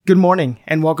Good morning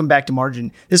and welcome back to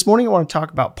Margin. This morning I want to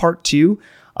talk about part 2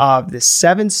 of the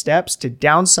 7 steps to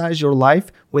downsize your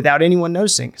life without anyone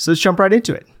noticing. So let's jump right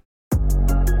into it.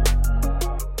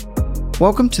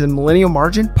 Welcome to the Millennial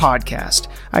Margin Podcast.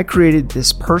 I created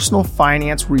this personal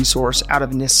finance resource out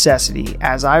of necessity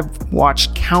as I've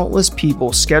watched countless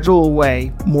people schedule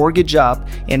away, mortgage up,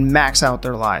 and max out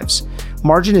their lives.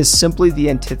 Margin is simply the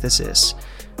antithesis,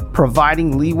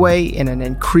 providing leeway in an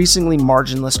increasingly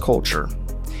marginless culture.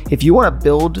 If you want to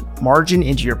build margin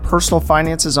into your personal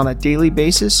finances on a daily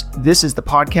basis, this is the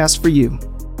podcast for you.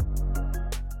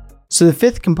 So the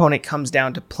 5th component comes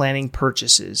down to planning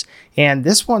purchases. And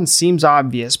this one seems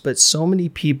obvious, but so many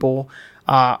people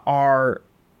are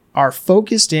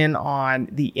focused in on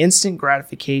the instant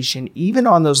gratification, even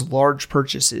on those large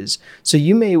purchases. So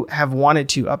you may have wanted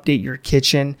to update your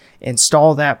kitchen,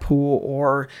 install that pool,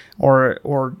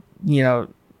 or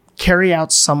carry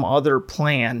out some other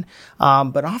plan.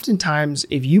 But oftentimes,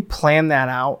 if you plan that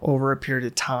out over a period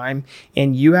of time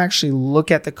and you actually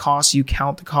look at the costs, you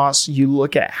count the costs, you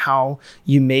look at how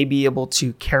you may be able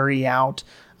to carry out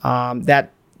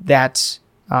that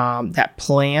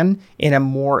plan in a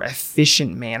more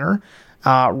efficient manner,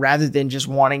 rather than just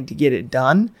wanting to get it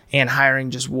done and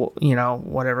hiring just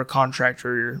whatever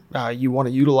contractor you want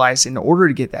to utilize in order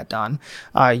to get that done,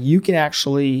 you can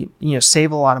actually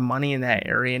save a lot of money in that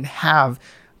area and have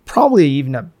probably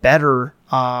even a better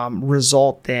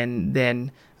result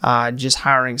than just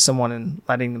hiring someone and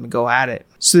letting them go at it.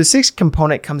 So the 6th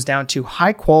component comes down to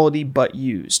high quality but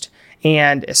used,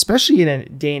 and especially in a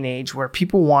day and age where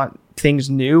people want things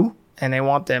new and they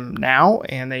want them now,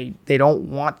 and they don't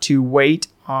want to wait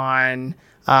on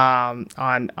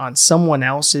someone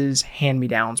else's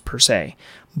hand-me-downs per se.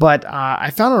 But I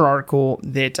found an article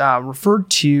that referred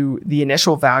to the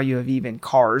initial value of even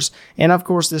cars, and of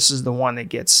course this is the one that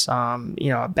gets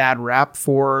a bad rap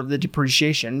for the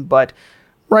depreciation, but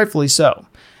rightfully so.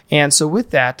 And so with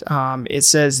that, it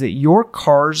says that your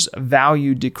car's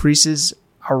value decreases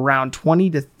around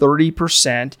 20 to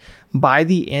 30% by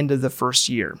the end of the first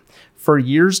year. For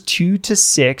years 2 to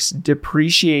 6,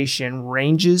 depreciation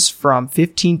ranges from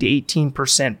 15 to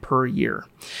 18% per year.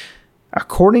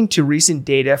 According to recent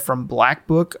data from Black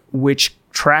Book, which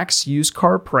tracks used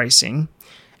car pricing,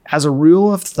 as a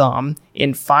rule of thumb,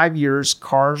 in 5 years,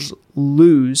 cars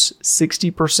lose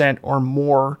 60% or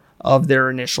more of their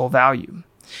initial value.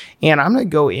 And I'm going to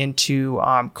go into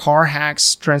car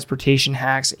hacks, transportation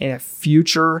hacks in a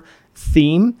future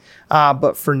theme.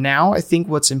 But for now, I think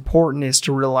what's important is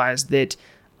to realize that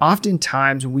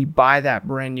oftentimes we buy that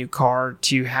brand new car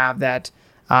to have that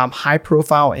high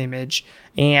profile image.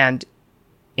 And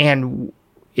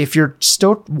if you're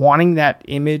still wanting that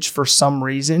image for some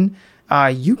reason,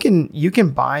 you can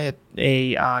buy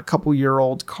a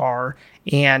couple-year-old car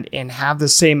and have the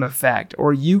same effect,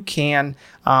 or you can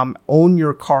own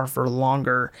your car for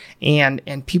longer,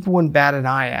 and people wouldn't bat an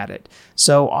eye at it.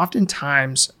 So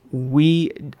oftentimes we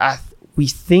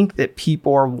think that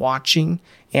people are watching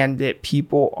and that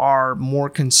people are more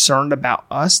concerned about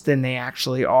us than they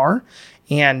actually are.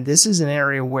 And this is an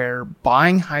area where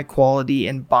buying high quality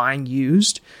and buying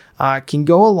used can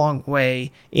go a long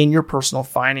way in your personal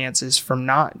finances, from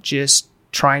not just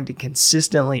trying to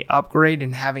consistently upgrade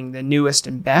and having the newest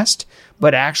and best,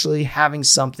 but actually having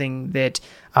something that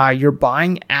you're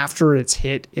buying after it's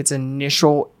hit its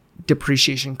initial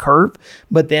depreciation curve.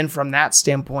 But then from that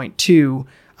standpoint too,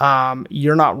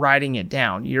 you're not writing it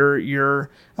down. You're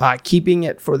keeping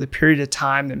it for the period of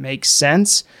time that makes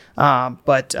sense.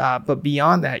 But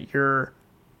beyond that, you're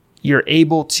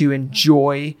able to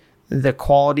enjoy the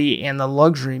quality and the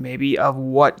luxury maybe of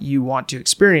what you want to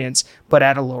experience, but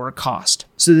at a lower cost.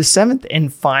 So the 7th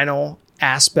and final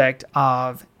aspect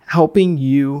of helping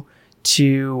you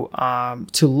to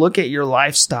look at your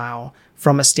lifestyle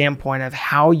from a standpoint of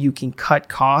how you can cut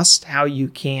costs, how you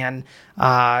can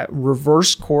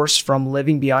reverse course from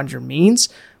living beyond your means,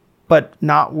 but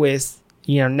not with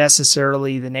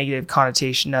necessarily the negative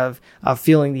connotation of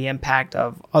feeling the impact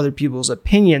of other people's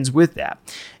opinions with that.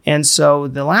 And so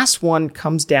the last one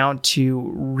comes down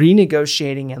to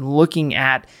renegotiating and looking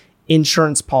at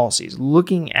insurance policies,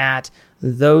 looking at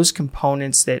those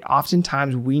components that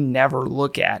oftentimes we never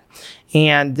look at.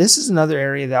 And this is another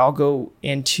area that I'll go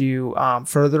into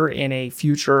further in a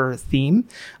future theme.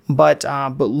 But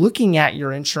looking at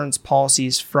your insurance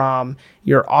policies, from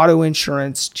your auto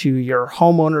insurance to your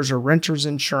homeowners or renters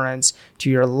insurance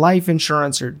to your life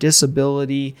insurance or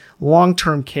disability,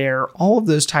 long-term care, all of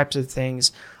those types of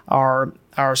things are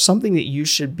something that you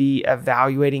should be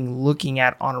evaluating, looking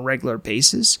at on a regular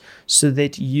basis, so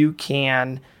that you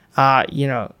can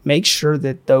make sure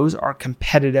that those are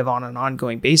competitive on an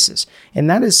ongoing basis. And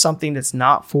that is something that's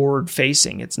not forward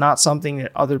facing. It's not something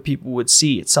that other people would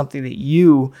see. It's something that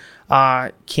you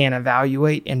can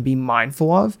evaluate and be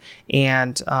mindful of,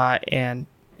 and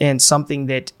something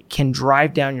that can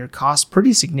drive down your costs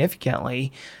pretty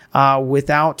significantly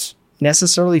without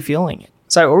necessarily feeling it.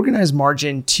 So I organized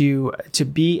Margin to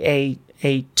be a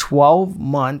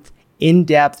 12-month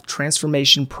in-depth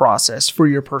transformation process for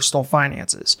your personal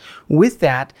finances. With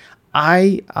that,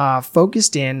 I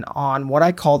focused in on what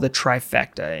I call the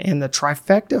trifecta. And the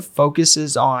trifecta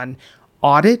focuses on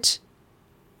audit,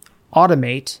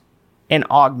 automate, and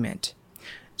augment.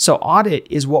 So audit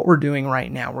is what we're doing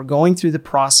right now. We're going through the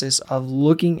process of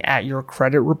looking at your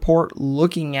credit report,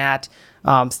 looking at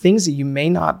things that you may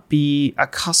not be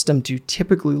accustomed to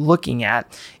typically looking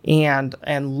at, and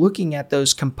looking at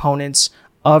those components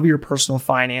of your personal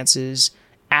finances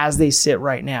as they sit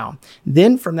right now.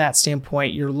 Then from that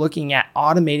standpoint, you're looking at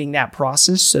automating that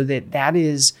process so that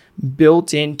is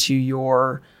built into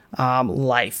your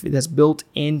life. That's built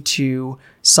into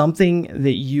something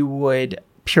that you would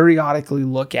periodically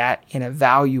look at and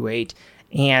evaluate,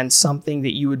 and something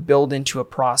that you would build into a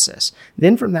process.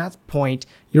 Then from that point,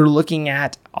 you're looking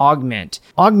at augment.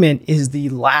 Augment is the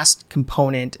last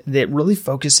component that really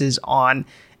focuses on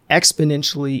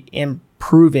exponentially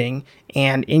improving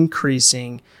and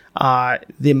increasing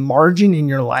the margin in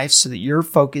your life so that you're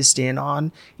focused in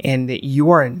on and that you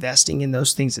are investing in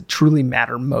those things that truly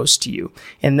matter most to you,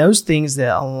 and those things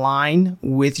that align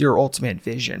with your ultimate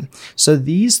vision. So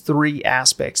these three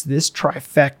aspects, this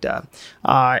trifecta,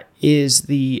 is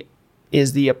the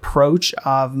approach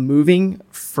of moving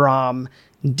from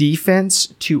defense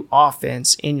to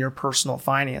offense in your personal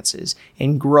finances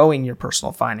and growing your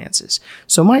personal finances.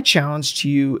 So my challenge to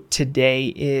you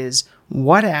today is,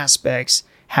 what aspects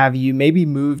have you maybe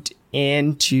moved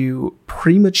into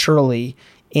prematurely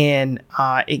in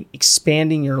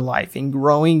expanding your life and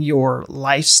growing your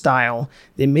lifestyle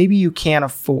that maybe you can't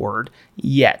afford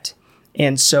yet?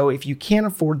 And so if you can't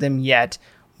afford them yet,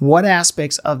 what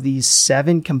aspects of these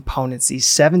 7 components, these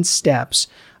 7 steps,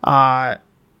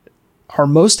 are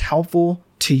most helpful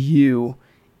to you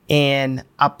in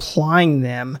applying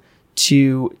them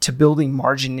to building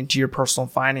margin into your personal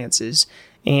finances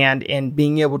and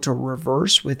being able to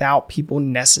reverse without people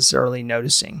necessarily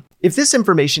noticing? If this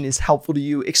information is helpful to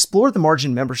you, explore the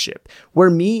Margin membership,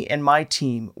 where me and my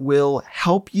team will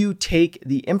help you take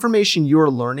the information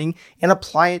you're learning and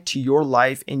apply it to your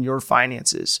life and your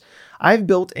finances. I've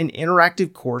built an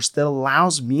interactive course that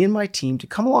allows me and my team to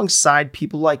come alongside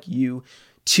people like you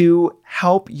to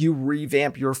help you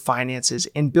revamp your finances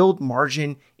and build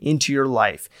margin into your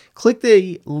life. Click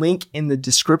the link in the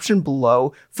description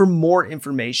below for more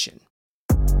information.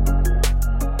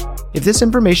 If this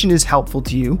information is helpful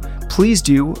to you, please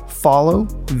do follow,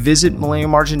 visit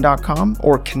millennialmargin.com,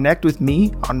 or connect with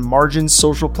me on Margin's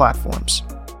social platforms.